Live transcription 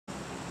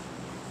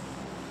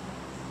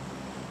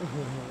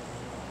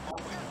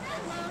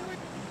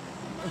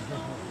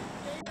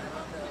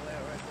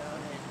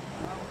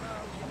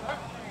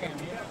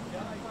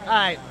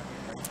Alright.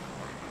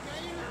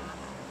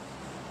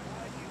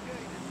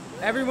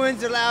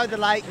 Everyone's allowed to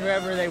like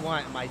whoever they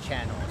want on my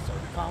channel, so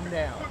calm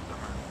down.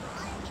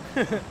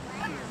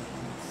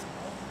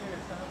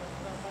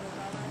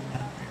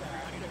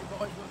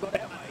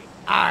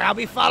 Alright, I'll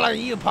be following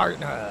you,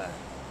 partner.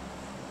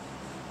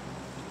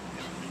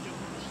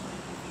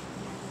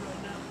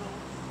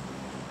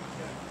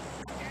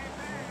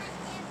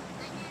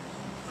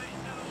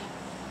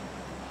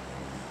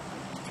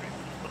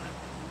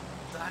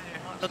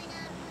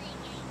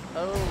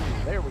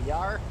 Oh, there we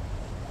are.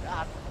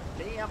 God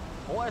damn,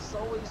 boys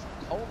always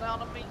holding out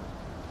on me.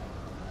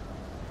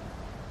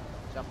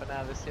 Jumping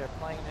out of this here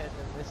plane, heading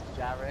in this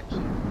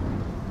direction.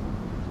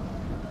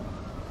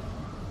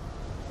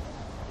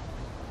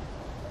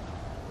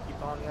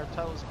 Keep on your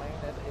toes, man.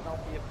 It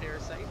don't be a pair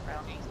safe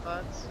around these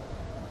butts.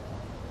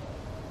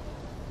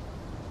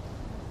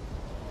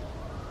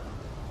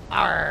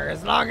 Arr,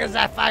 as long as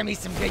I find me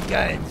some good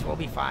guns, we'll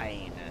be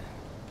fine.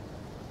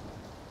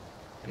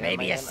 Yeah,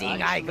 maybe man, a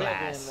seeing I used to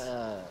eyeglass.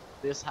 live in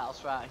this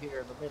house right here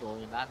in the middle,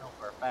 and I know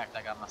for a fact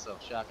I got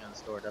myself shotgun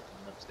stored up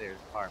in an upstairs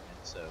apartment,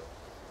 so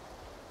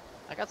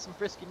I got some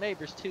frisky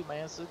neighbors too,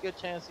 man, so a good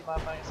chance you might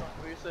find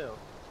something for yourself.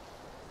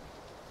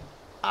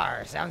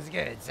 Arr, sounds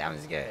good,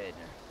 sounds good.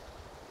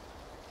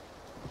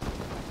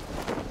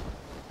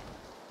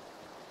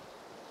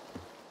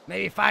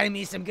 Maybe find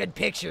me some good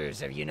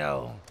pictures of, you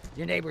know,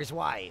 your neighbor's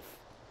wife.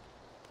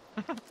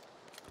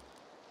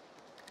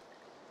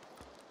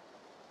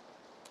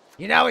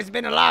 You know, it's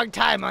been a long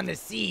time on the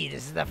sea.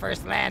 This is the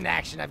first land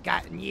action I've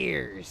got in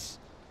years.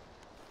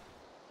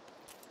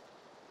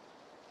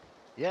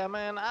 Yeah,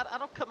 man, I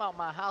don't come out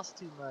my house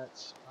too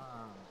much.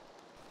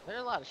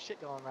 There's a lot of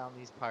shit going around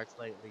these parts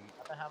lately.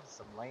 I've been having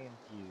some land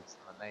feuds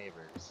with my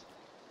neighbors.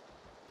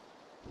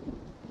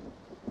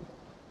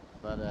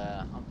 But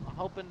I'm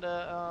hoping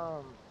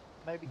to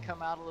maybe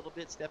come out a little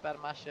bit, step out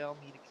of my shell,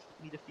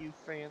 meet a few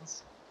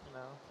friends. You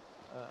know,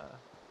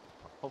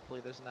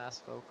 hopefully there's nice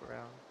folk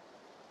around.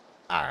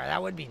 Alright,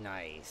 that would be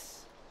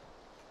nice.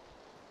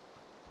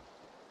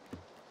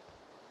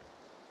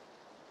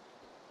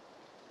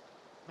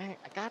 Man,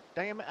 god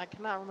damn it, I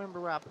cannot remember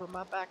where I put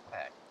my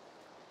backpack.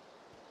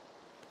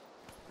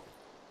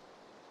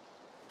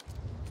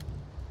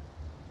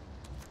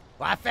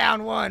 Well, I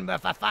found one, but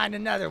if I find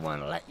another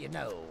one, I'll let you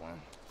know.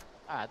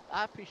 Alright,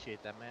 I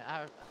appreciate that, man.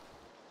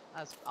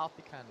 That's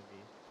awfully kind of you.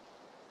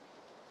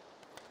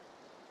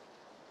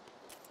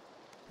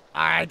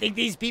 Alright, I think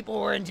these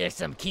people were into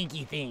some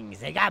kinky things.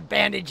 They got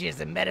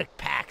bandages and medic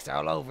packs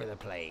all over the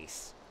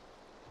place.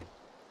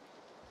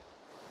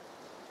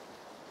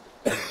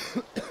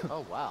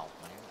 Oh wow,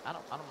 man. I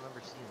don't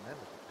remember seeing them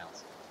at the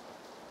council.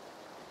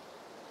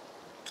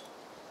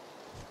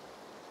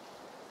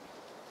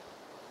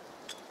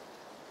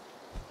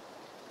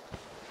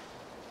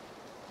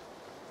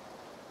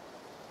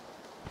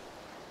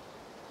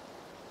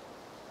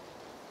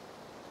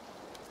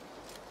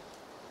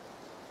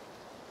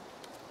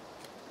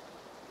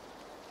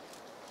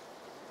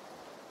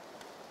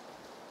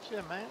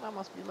 Shit, man, I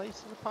must be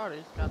lacing the party.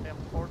 It's goddamn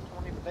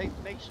 420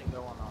 vape nation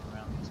going on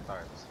around these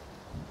parts.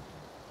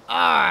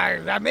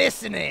 Arr, I'm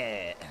missing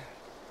it.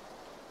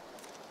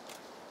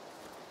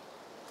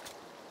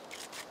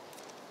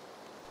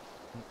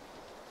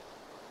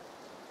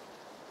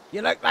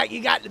 You look like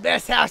you got the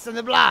best house on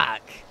the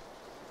block.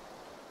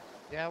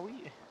 Yeah, we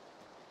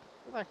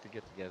like to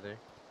get together.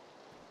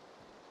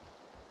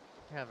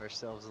 We have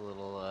ourselves a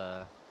little,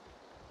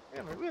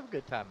 yeah, we have a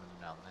good time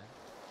every now and then.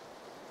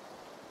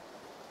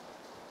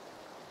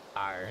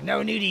 Arr,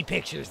 no nudie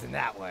pictures in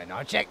that one.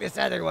 I'll check this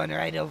other one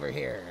right over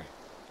here.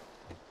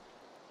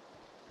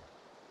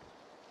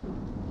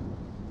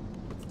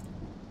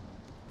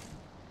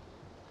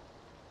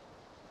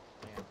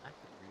 Man, I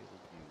could really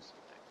use a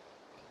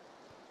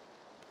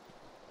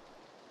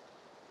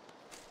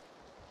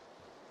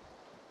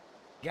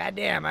backpack.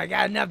 Goddamn, I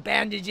got enough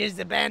bandages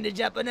to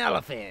bandage up an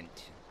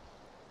elephant.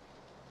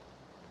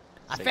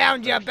 I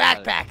found your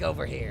backpack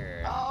over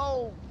here.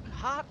 Oh,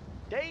 hot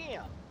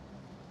damn!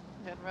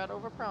 Heading right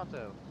over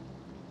pronto.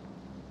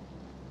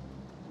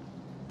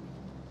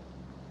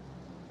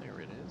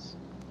 There it is.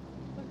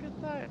 Look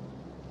at that.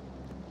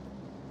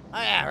 Oh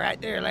yeah,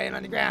 right there laying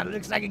on the ground. It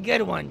looks like a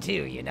good one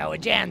too, you know, a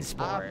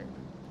Jansport.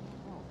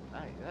 Oh,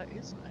 nice. That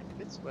is nice. It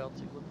fits well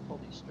too. Let me pull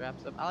these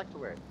straps up. I like to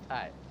wear it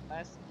tight.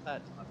 Nice and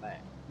tight to my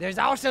back. There's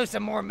also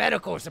some more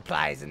medical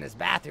supplies in this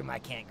bathroom I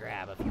can't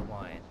grab if you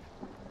want.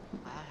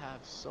 I have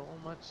so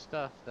much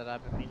stuff that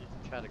I've been meaning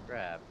to try to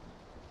grab.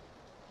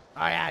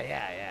 Oh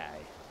yeah.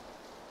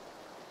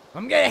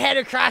 I'm gonna head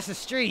across the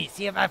street,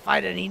 see if I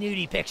find any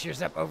nudie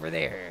pictures up over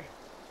there.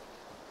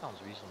 Sounds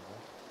reasonable.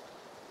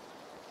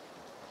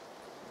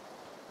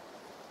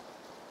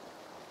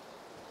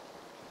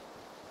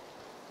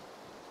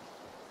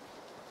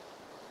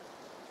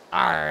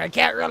 Arr, I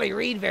can't really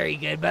read very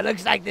good, but it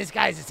looks like this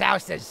guy's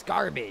house says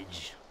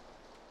garbage.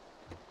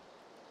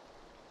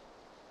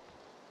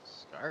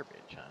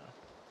 Garbage, huh?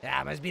 Yeah,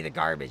 it must be the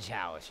garbage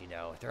house, you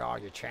know, throw all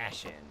your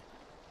trash in.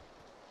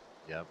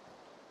 Yep.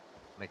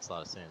 Makes a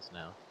lot of sense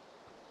now.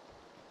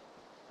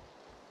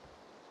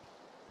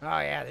 Oh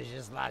yeah, there's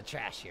just a lot of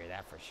trash here,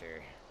 that for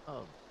sure.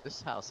 Oh,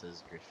 this house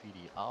has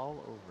graffiti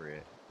all over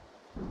it.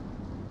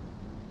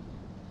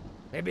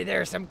 Maybe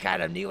they're some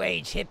kind of new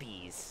age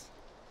hippies.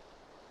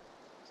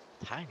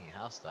 Tiny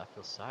house, though. I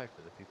feel sorry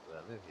for the people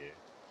that live here.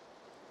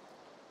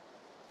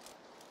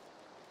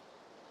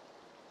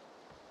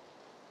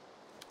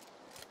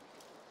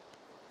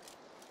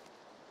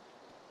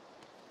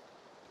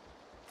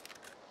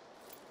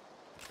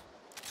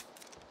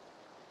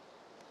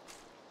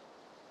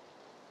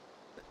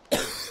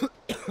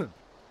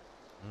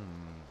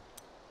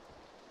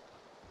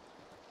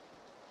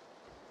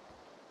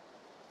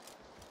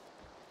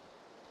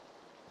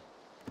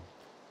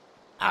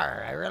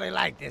 Arr, I really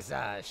like this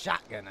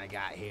shotgun I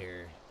got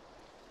here.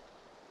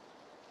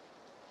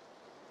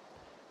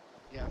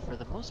 Yeah, for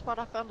the most part,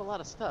 I found a lot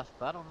of stuff,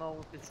 but I don't know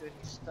if it's any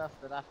stuff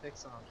that I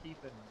fix on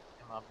keeping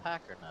in my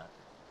pack or not.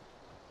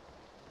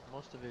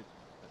 Most of it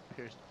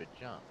appears to be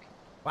junk.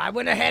 Well, I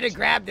went ahead and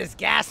grabbed this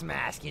gas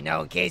mask, you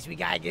know, in case we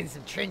gotta get in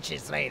some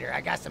trenches later.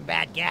 I got some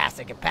bad gas,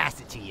 I can pass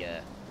it to you.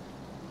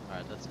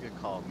 Alright, that's a good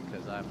call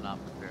because I'm not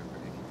prepared for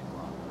anything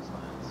along those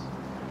lines.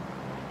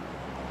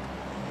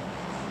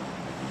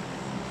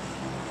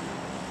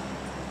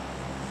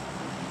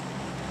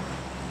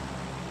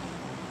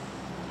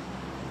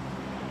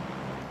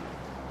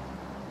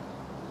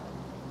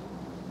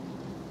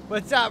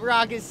 What's up,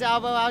 Rocket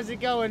Salvo? How's it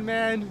going,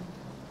 man?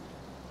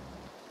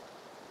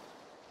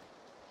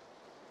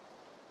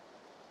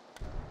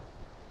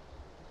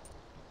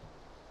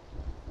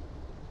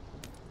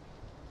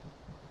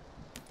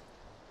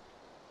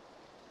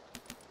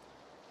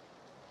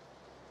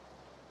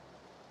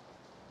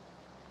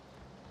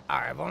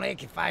 Alright, if only I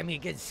can find me a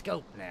good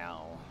scope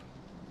now.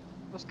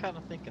 I was kind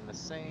of thinking the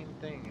same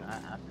thing.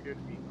 I appear to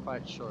be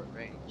quite short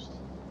ranged.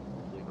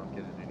 Hopefully don't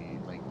get in any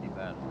lengthy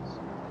battles.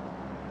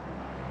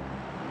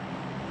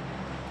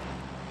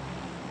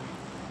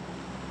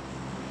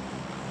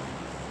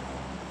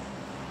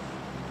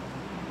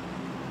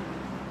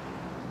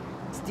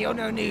 Still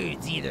no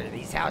nudes either.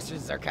 These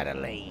houses are kind of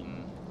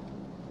lame.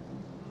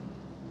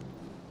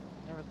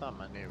 Never thought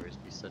my neighbors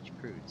be such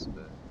prudes,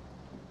 but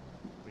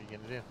what are you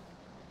gonna do?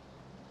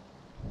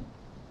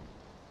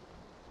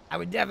 I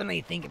would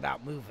definitely think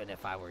about moving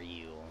if I were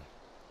you.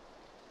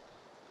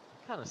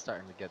 I'm kind of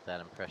starting to get that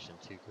impression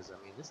too, because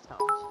I mean, this town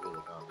is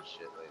really gone to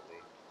shit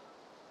lately.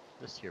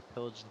 Just here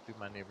pillaging through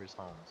my neighbors'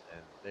 homes,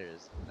 and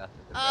there's nothing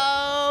to brag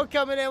about. Oh,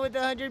 coming in with the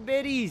 100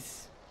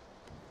 biddies.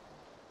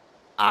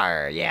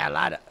 Yeah,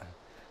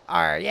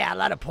 a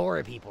lot of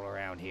poorer people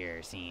around here,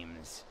 it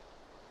seems.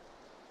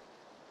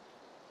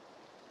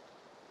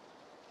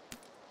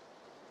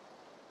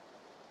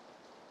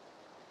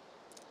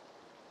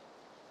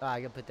 Oh,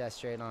 I can put that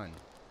straight on.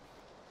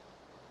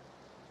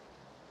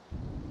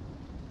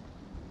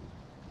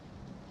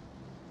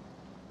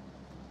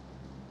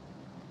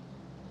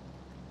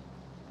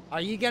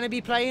 Are you gonna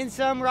be playing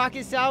some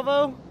Rocket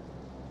Salvo?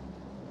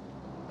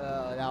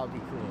 That would be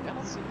cool. I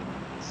don't see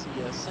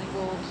a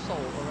single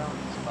soul around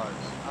these cars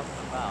out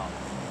and about.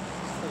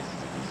 This place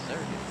is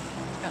deserted.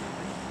 It's kind of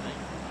freaking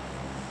thing.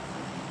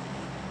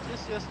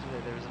 Just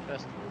yesterday there was a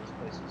festival. This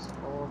place was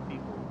full of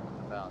people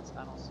about.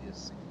 I don't see a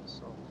single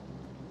soul.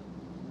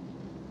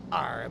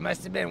 It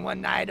must have been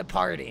one night of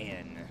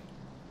partying.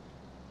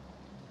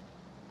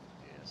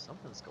 Yeah,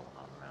 something's going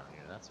on around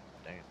here. That's for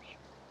damn sure.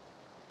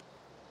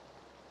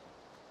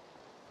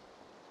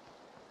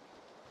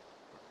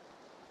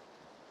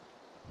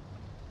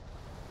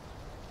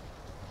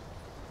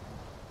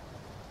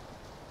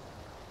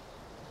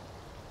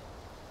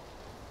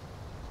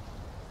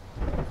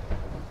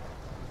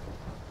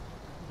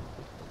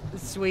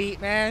 Sweet,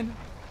 man.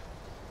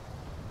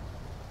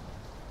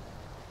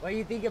 What do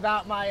you think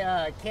about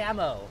my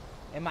camo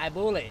and my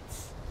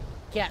bullets?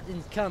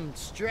 Captain's come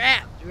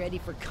strapped, ready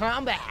for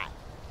combat.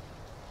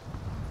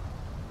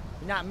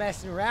 We're not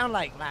messing around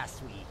like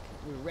last week.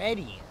 We're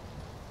ready.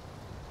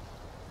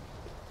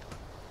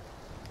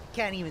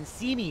 Can't even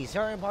see me.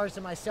 Certain parts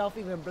of myself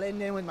even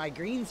blend in with my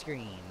green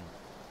screen.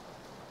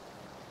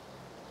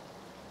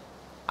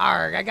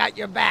 Arg, I got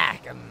your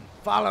back. I'm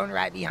following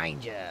right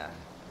behind you.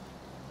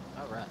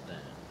 Alright then.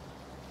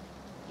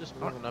 Just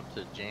moving up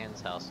to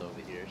Jan's house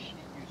over here. She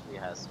usually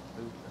has some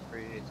food in the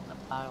fridge and a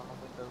pie on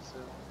the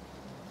windowsill.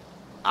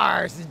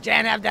 Does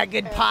Jan have that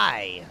good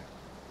pie?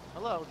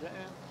 Hello, Jan.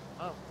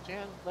 Oh,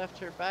 Jan left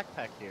her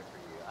backpack here for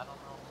you. I don't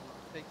know if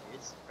you think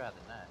it's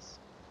rather nice.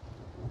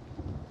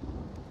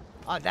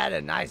 Oh, that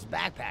a nice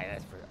backpack.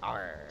 That's for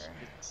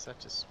She's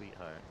such a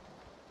sweetheart.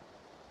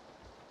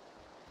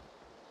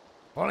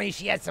 If only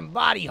she had some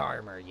body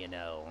armor, you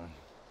know.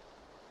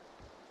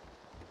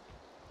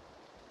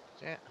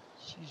 Jan,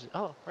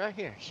 oh, right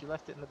here. She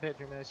left it in the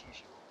bedroom as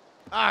usual.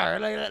 Look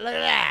at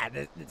that.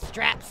 The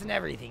straps and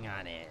everything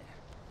on it.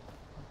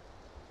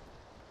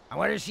 I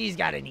wonder if she's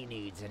got any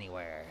nudes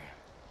anywhere.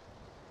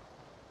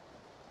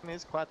 I mean,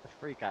 it's quite the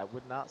freak. I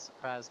would not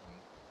surprise me.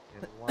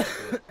 in one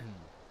bit.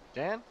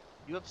 Jan,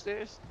 you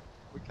upstairs?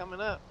 We're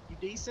coming up. You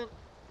decent?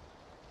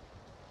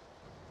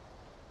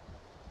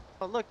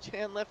 Oh look,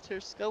 Jan left her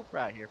scope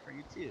right here for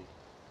you too.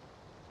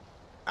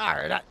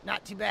 Alright,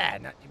 not too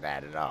bad. Not too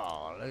bad at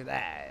all. Look at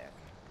that.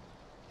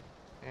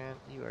 And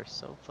you are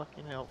so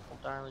fucking helpful,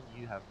 darling.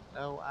 You have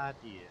no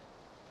idea.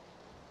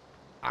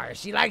 Alright,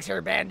 she likes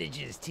her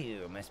bandages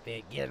too. Must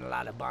be getting a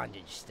lot of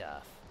bondage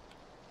stuff.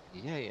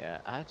 Yeah.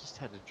 I just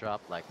had to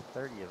drop like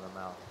 30 of them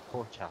out on the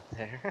porch out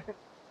there.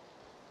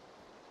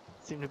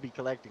 Seem to be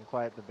collecting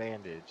quite the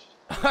bandage.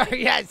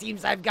 Yeah, it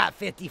seems I've got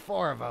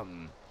 54 of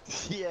them.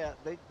 Yeah,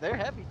 they're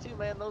heavy too,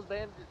 man. Those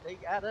bandages, they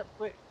add up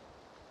quick.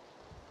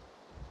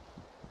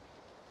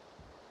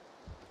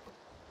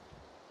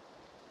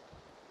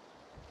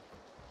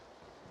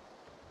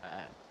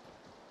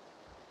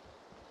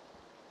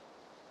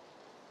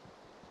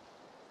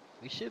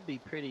 We should be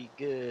pretty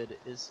good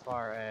as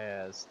far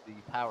as the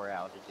power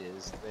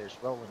outages. There's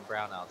rolling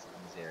brownouts in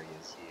these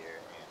areas here,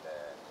 and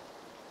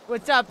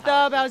What's up,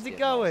 Thub? How's it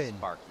going?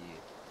 Sparky.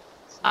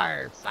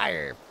 Fire.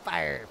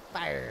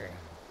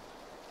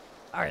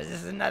 Alright,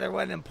 this is another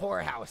one of them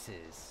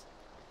poorhouses.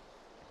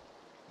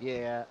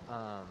 Yeah,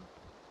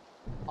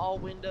 all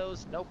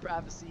windows, no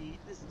privacy.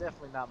 This is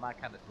definitely not my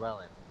kind of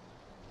dwelling.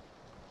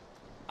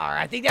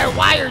 Alright, I think they're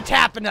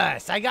wiretapping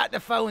us. I got the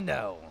phone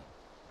though.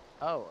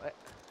 Oh,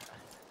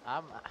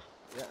 I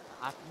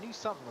knew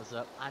something was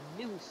up.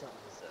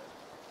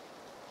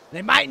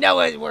 They might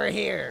know it. We're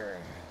here.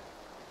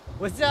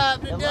 What's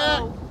up?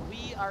 Hello,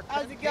 we are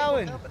How's it Cable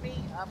going? Company.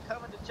 I'm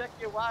coming to check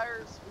your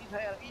wires. We've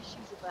had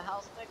issues at the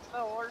house next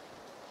door.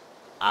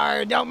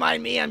 Alright, don't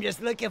mind me. I'm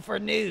just looking for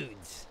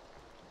nudes.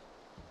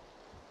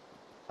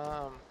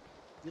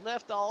 You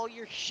left all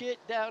your shit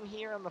down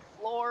here on the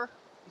floor.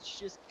 It's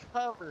just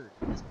covered.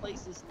 This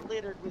place is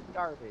littered with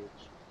garbage.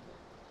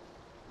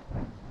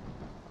 I'm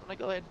gonna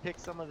go ahead and pick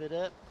some of it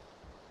up.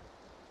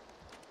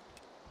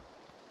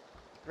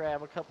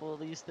 Grab a couple of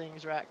these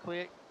things right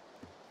quick.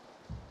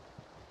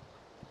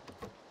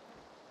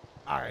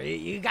 Alright,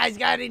 you guys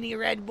got any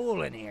Red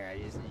Bull in here? I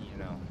just,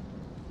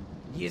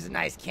 use a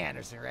nice can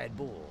of some Red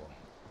Bull.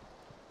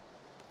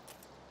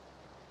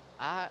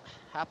 I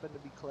happen to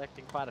be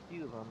collecting quite a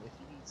few of them. If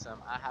you need some,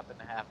 I happen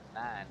to have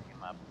 9 in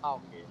my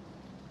pocket.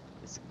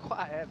 It's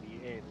quite heavy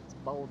and it's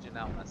bulging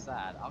out my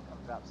side. I'll come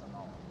drop some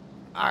on.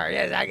 Alright,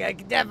 yes, I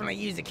could definitely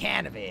use a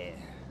can of it.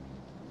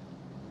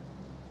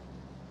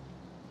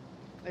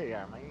 There you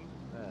are, man.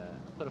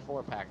 I'll put a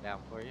 4-pack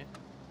down for you.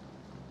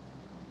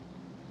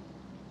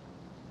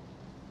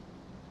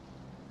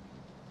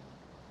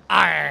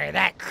 Alright,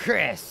 that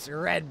crisp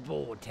Red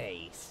Bull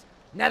taste.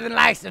 Nothing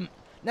like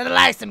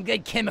some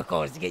good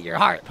chemicals to get your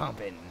heart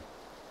pumping.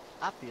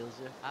 I feel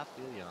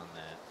you on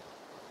that.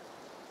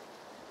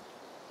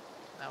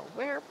 Now,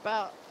 where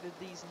about did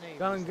these neighbors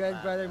Going good,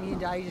 line brother. up? Me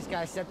and Daddy just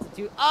got a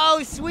substitute.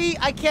 Oh, sweet!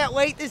 I can't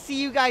wait to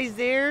see you guys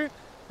there.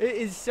 It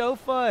is so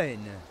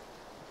fun.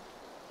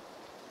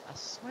 I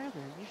swear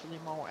they're usually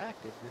more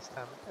active this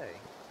time of day.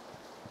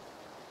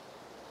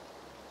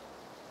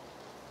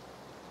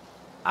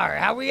 Alright,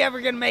 how are we ever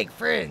gonna make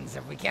friends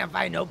if we can't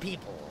find no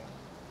people?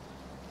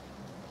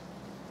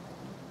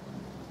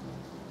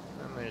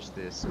 And there's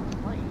this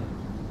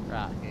plane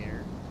right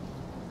here.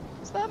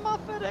 Is that my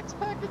FedEx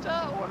package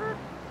I ordered?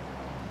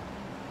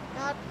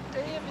 God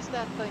damn, is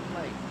that thing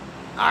late?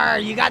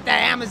 Alright, you got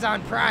that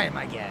Amazon Prime,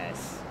 I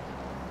guess.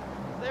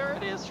 There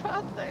it is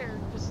right there.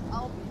 Just,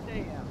 I'll be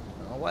damned.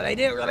 Oh, well, they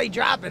didn't really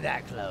drop it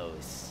that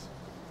close.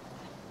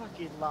 I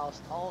fucking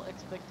lost all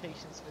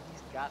expectations for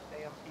these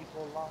goddamn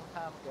people a long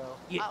time ago.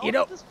 You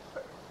know,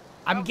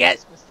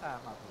 Christmas time,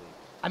 I believe.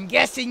 I'm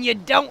guessing you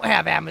don't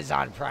have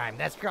Amazon Prime.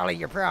 That's probably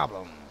your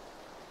problem.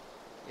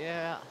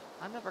 Yeah,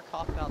 I never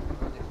coughed out the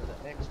money for the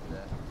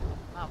extra.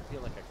 I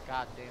feel like a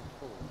goddamn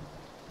fool.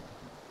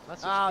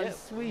 That's what you get.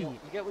 Sweet. You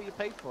get what you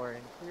pay for,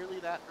 and clearly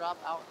that drop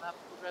out in that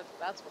food,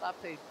 that's what I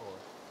paid for.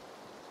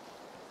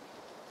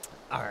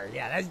 Alright,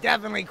 yeah, that's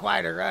definitely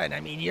quite a run.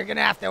 I mean, you're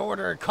gonna have to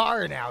order a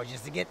car now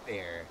just to get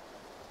there.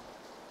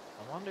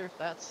 I wonder if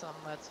that's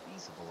something that's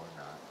feasible or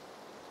not.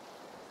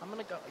 I'm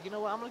gonna go, you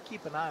know what, I'm gonna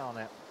keep an eye on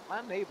it.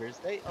 My neighbors,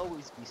 they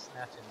always be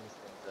snatching these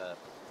things up.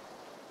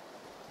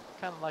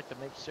 I kinda like to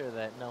make sure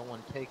that no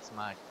one takes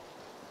my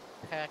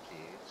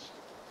package.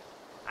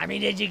 I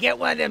mean, did you get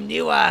one of them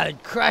new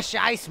crush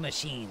ice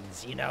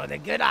machines? You know, the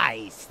good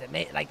ice that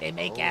they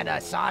make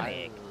at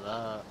Sonic.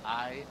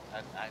 I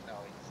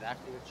know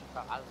exactly what you're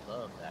talking. I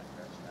love that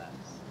crushed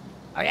ice.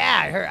 Oh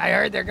yeah, I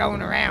heard they're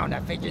going around. I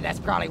figured that's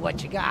probably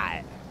what you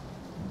got.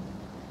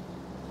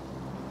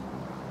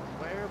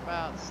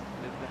 Whereabouts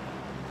did the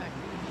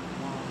package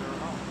wander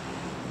on?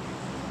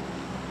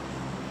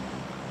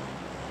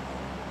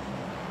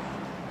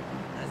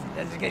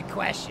 That's a good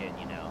question,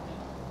 you know.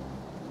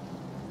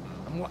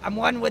 I'm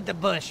one with the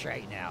bush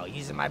right now,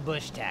 using my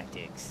bush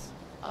tactics.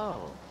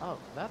 Oh,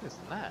 that is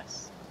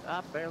nice.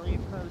 I barely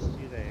even noticed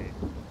you there.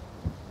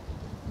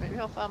 Maybe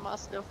I'll find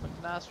myself a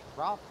nice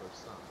rock or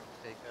something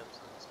to take up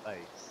some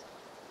space.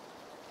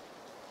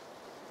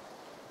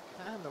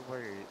 Kinda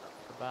worried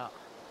about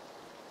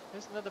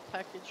There's another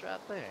package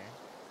right there.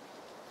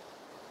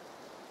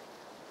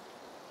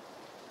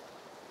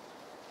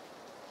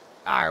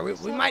 Alright,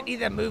 we might need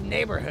to move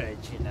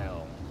neighborhoods, you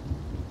know.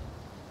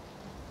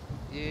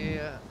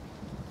 Yeah,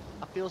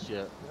 I feel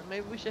you.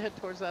 Maybe we should head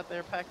towards that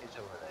there package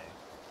over there.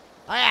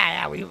 Oh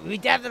yeah, we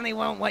definitely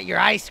won't want your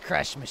ice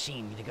crush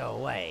machine to go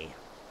away.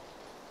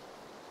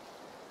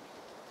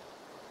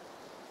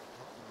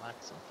 Like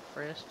some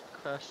fresh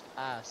crushed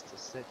ice to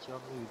set your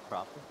mood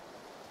proper.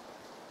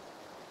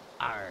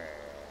 Arr.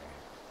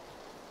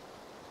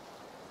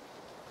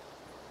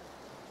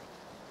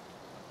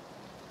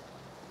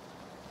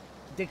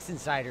 Dixon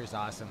Cider's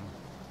awesome.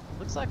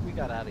 Looks like we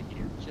got out of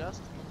here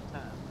just in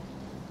time.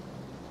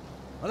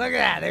 Well, look at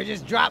that. They're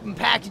just dropping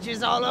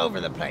packages all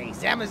over the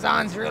place.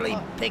 Amazon's really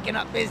picking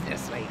up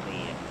business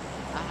lately.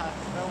 I have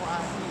no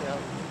idea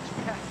which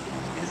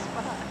package is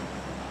mine.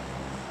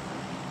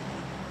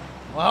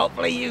 Well,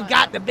 hopefully you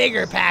got the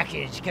bigger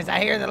package, because I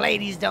hear the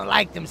ladies don't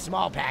like them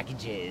small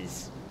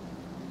packages.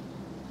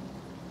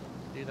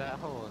 Do that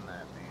hole in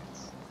that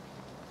pants.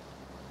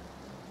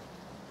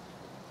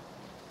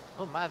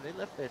 Oh my,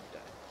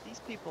 these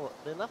people,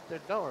 they left their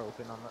door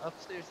open on the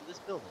upstairs of this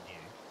building here.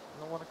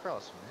 No one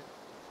across from it.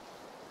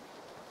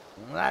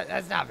 Well,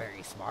 that's not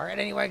very smart.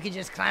 Anyone could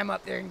just climb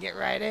up there and get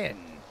right in.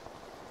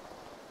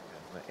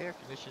 Yeah, the air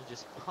conditioner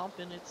just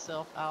pumping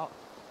itself out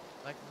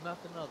like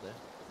nothing other.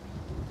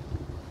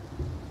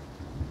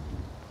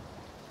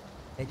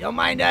 Hey, don't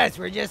mind us.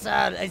 We're just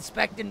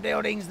inspecting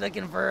buildings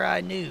looking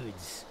for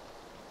nudes.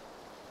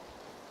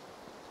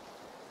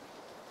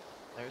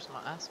 There's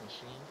my ice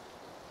machine.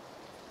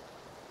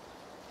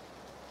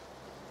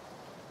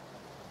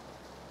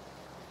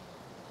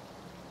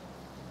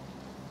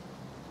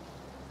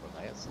 Well,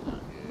 that's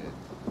not good.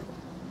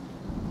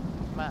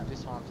 Might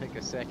just want to take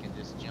a second,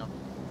 just jump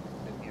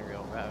in here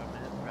real right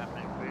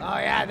quick. Oh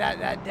yeah,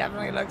 that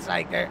definitely looks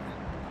like they're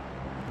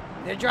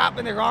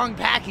dropping the wrong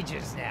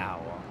packages now.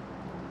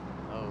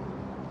 Oh,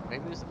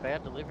 maybe it was a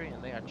bad delivery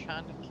and they are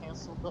trying to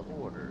cancel the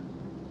order.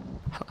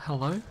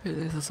 Hello?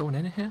 Is there someone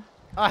in here?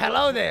 Oh,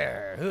 hello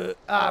there. Who?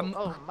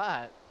 Oh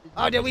my.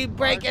 Did we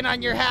break in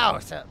on your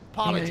house?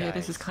 Apologize. Yeah,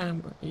 this is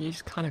you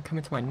just kind of come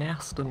into my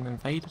nest and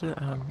invaded it.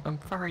 I'm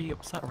very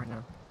upset right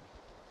now.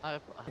 I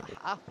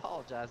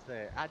apologize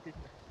there. I didn't.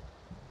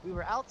 We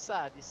were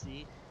outside, you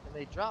see, and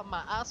they dropped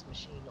my ice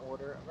machine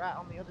order right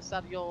on the other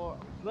side of your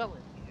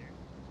dwelling here.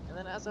 And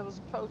then as I was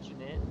approaching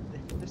it,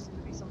 there seemed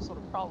to be some sort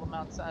of problem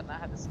outside, and I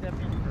had to step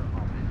in for a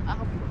moment. I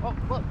hope you.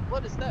 Oh,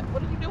 what is that?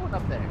 What are you doing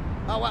up there?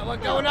 Oh,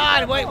 what going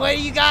on? What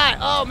do you got?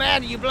 Oh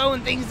man, are you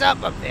blowing things up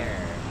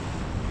there?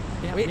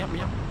 Yep.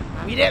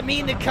 We didn't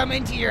mean to come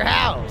into your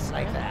house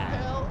like that. What the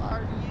hell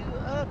are you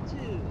up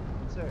to,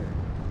 sir?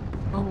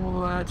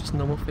 Oh, just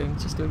normal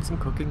things, just doing some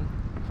cooking.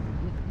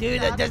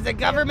 Dude, does the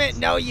government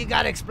know you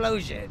got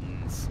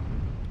explosions?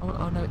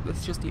 Oh no,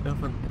 it's just the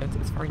oven.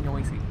 It's very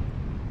noisy.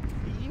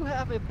 You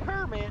have a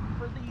permit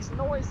for these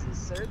noises,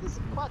 sir. This is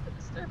quite a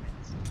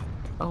disturbance.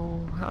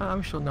 Oh,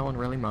 I'm sure no one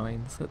really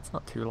minds. It's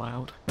not too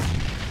loud.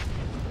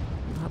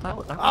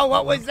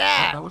 What was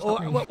that?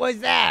 What was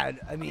that?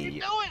 I mean, what are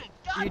you doing?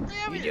 God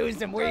damn it! You're doing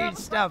some weird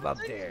stuff up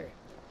there.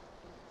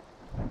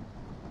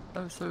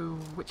 Oh, so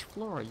which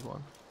floor are you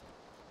on?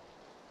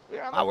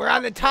 We're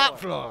on the top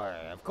floor,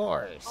 of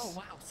course. Oh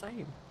wow,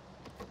 same.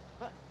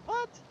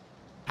 What?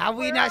 How have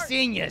we not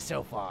seen you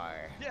so far?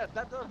 Yeah,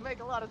 that doesn't make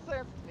a lot of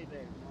sense to me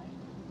there, man.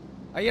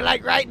 Are you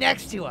like right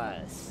next to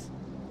us?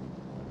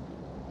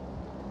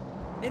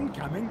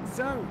 Incoming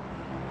zone.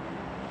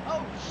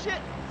 Oh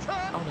shit,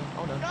 son!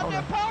 Oh no.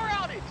 Goddamn power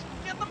outage!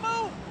 Get the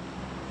move!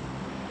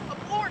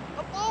 Abort!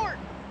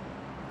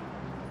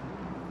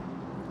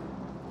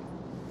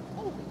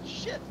 Holy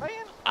shit,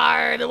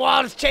 man! The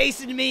wall's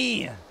chasing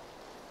me.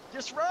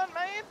 Just run,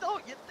 man!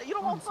 You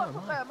don't want to fuck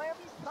with that, man.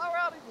 These power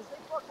outages, they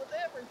fuck with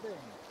everything.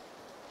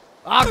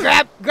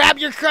 Oh, grab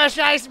your crush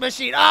ice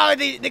machine. Oh,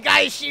 the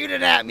guy's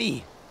shooting at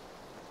me.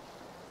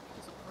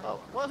 Oh,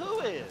 well, who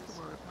is?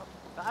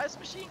 The ice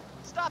machine?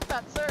 Stop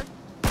that, sir!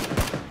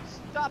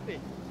 Stop it!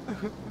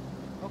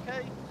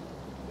 Okay?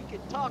 We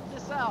can talk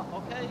this out,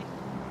 okay?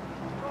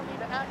 You don't need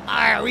to act.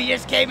 Alright, we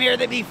just came here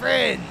to be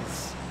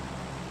friends.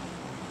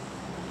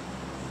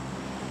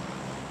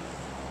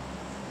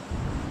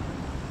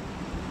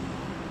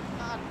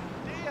 God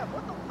damn,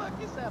 what the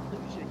fuck is that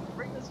blue shit? You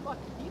bring this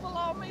fucking evil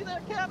on me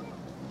there, Captain?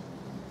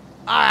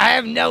 I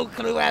have no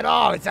clue at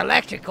all. It's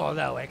electrical,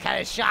 though. It kind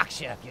of shocks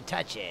you if you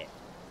touch it.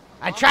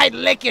 I tried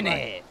licking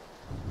it.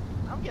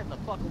 I'm getting the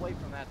fuck away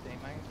from that thing,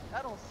 man.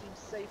 That don't seem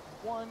safe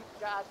one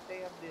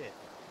goddamn bit.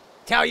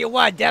 Tell you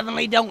what,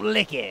 definitely don't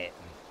lick it.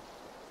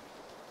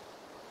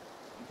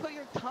 You put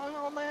your tongue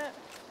on that?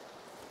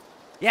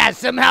 Yeah, it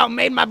somehow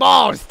made my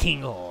balls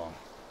tingle.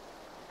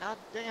 God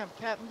damn,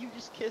 Captain, you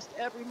just kissed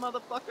every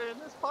motherfucker in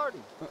this party.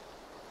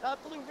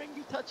 That blue ring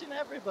be touching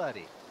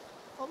everybody.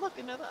 Oh, look,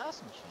 another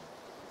ice machine.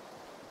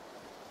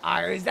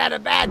 Alright, is that a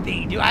bad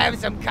thing? Do I have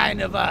some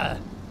kind of,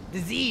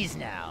 disease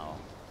now?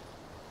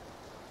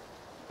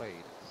 Wait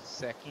a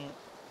second.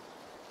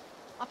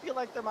 I feel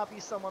like there might be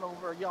someone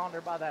over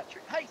yonder by that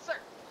tree. Hey, sir!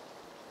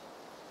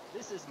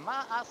 This is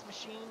my ice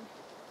machine.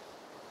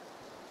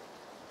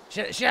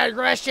 Should I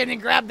rush in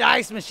and grab the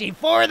ice machine?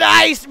 For the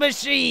ice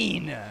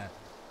machine!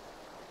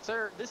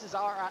 Sir, this is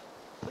our...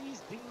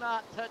 Please do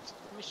not touch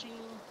the machine.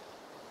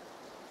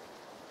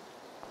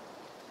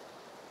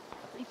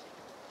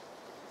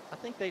 I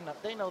think they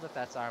know that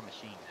that's our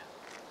machine now.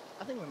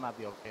 I think we might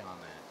be okay on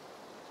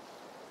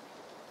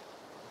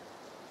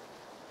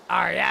that.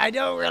 Alright, I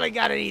don't really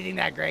got anything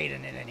that great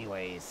in it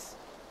anyways.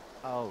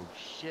 Oh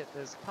shit,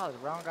 there's probably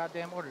the wrong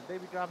goddamn order. They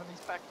be dropping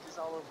these packages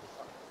all over the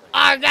fucking place.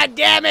 Oh, god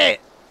damn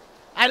it!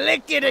 I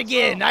licked it What's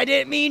again. wrong? I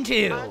didn't mean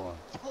to.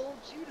 I told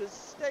you to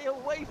stay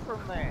away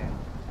from that.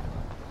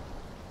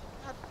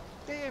 God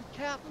damn,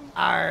 Captain.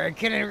 I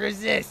couldn't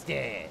resist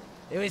it.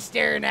 It was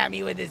staring at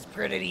me with its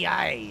pretty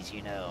eyes,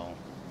 you know.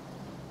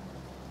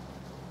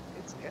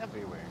 It's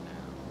everywhere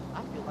now.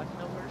 I feel like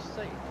nowhere's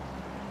safe.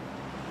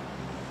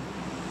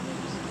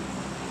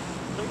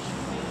 Don't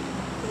shoot me.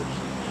 Don't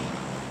shoot me.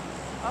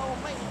 Oh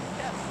man,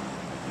 Captain.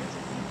 There's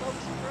a few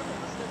folks in front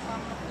of us that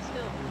climbing up this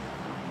hill.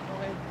 Go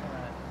ahead and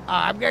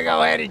I'm gonna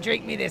go ahead and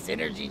drink me this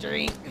energy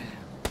drink.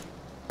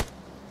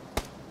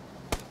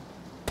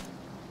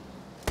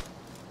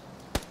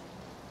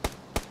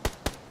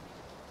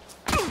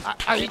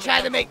 Are you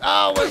trying to make...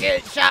 Oh, we're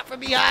getting shot from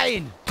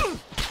behind. well,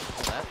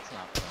 that's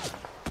not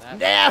fun.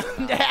 Down,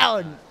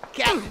 down.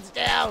 Captain's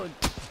down.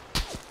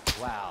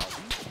 Wow,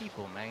 these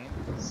people, man.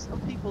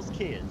 Some people's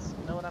kids.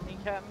 You know what I mean,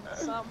 Captain?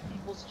 Some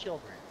people's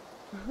children.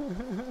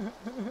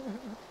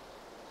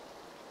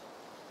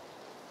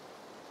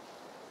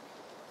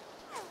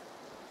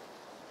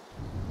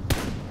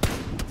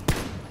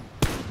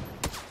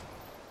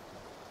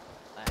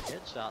 That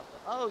headshot.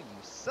 Oh, you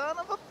son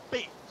of a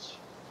bitch.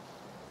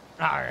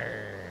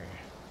 Arr.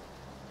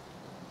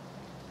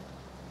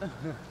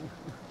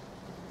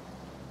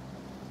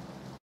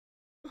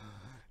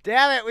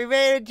 Damn it, we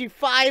made it to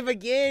 5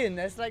 again.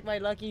 That's like my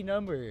lucky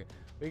number.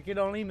 We could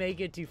only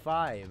make it to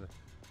 5.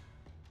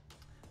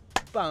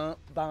 Bum,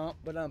 bum,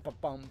 ba-dum,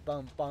 bum,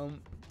 bum,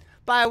 bum.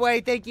 By the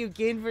way, thank you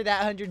again for that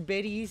 100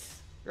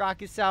 biddies,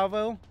 Rocket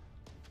Salvo.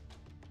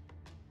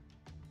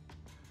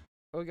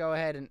 We'll go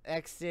ahead and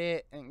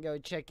exit and go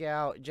check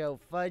out Joe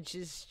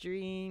Fudge's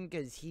stream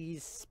because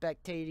he's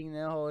spectating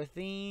the whole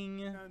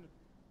thing. And,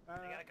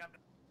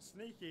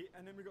 Sneaky,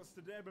 and then we got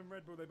Stadeb and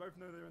Red Bull. They both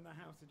know they're in the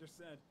house. He just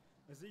said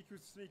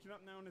Ezekiel's sneaking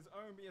up now on his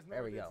own, but he has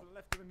no idea to the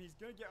left of him. He's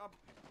gonna get up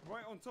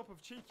right on top of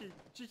Cheeky.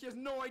 Cheeky has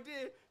no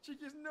idea.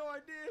 Cheeky has no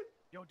idea.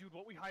 Yo, dude,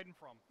 what we hiding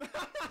from?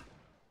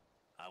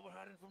 We're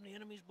hiding from the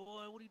enemies,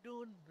 boy. What are you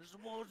doing? There's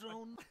a war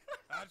zone.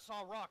 I just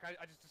saw a rock. I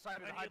just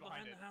decided to hide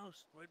behind it. The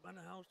house. Right behind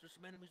the house. There's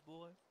some enemies,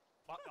 boy.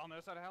 Fuck, on the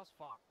other side of the house?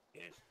 Fuck.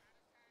 Yes.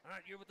 All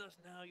right, you're with us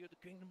now. You're the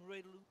kingdom of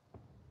Raidaloop.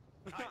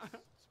 Nice.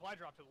 Supply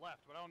drop to the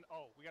left, but I don't...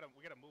 Oh, we gotta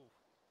move.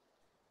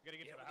 We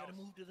gotta get to the house. We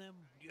gotta move to them.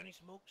 Do you got any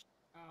smokes?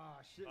 Ah,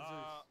 shit,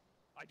 Zeus.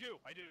 I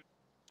do.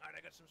 All right,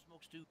 I got some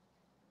smokes, too.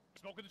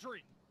 Smoke in the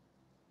tree.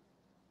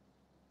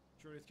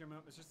 Troy's coming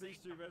up. It's just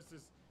these two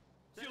versus...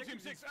 SEAL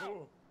Team 6 4.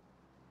 out.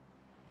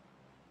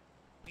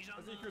 He's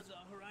on the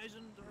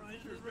horizon. The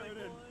horizon is going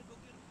right, in. boy. Go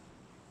get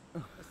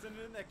him. They're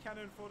sending in their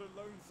cannon for the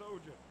lone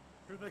soldier,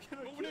 who they're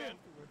gonna Moving kill in.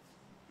 afterwards.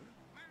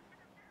 I'm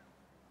back.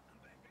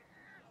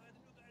 All right,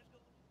 the new guy's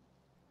going.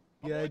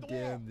 Avoid God the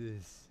wall. damn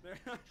this.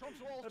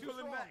 Trump's wall is They're too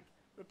pulling strong. back.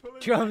 They're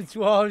pulling Trump's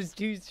wall is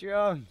too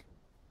strong. back.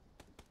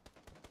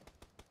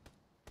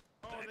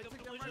 Oh, they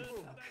took their Red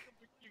Bull.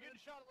 You're getting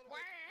shot a little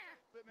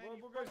bit, man. Red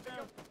Bull goes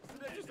down. So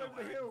they're just over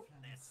the hill.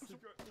 He's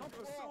got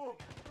a sword.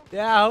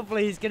 Yeah,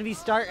 hopefully he's gonna be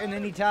starting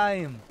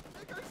anytime.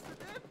 There goes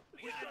Stadeb.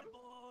 We got it,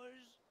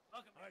 boys.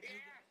 Welcome. All right,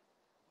 new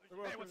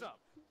guy. Hey, what's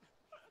up?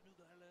 New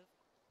guy left.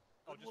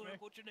 Oh, Good just me?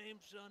 work. What's your name,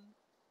 son?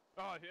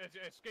 Oh,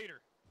 it's Skater.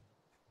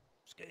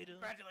 Skater.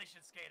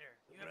 Congratulations, Skater.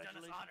 You have done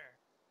us honor.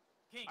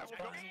 King, I will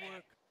check Fine it.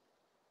 work.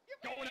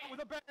 Going out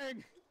with a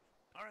bang.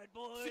 All right,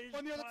 boys. See you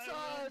on the other fire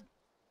side.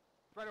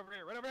 away. Right over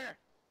here. Right over here.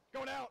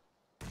 Going out.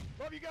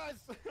 Love you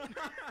guys.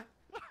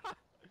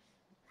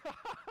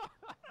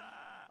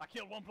 I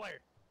killed one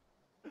player.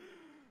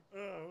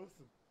 Oh,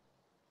 awesome.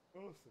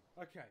 Awesome.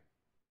 Okay.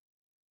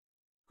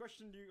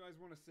 Question do you guys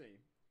want to see?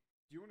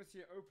 Do you want to see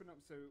it open up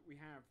so we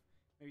have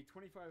maybe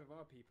 25 of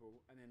our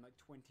people and then like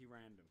 20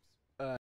 randoms?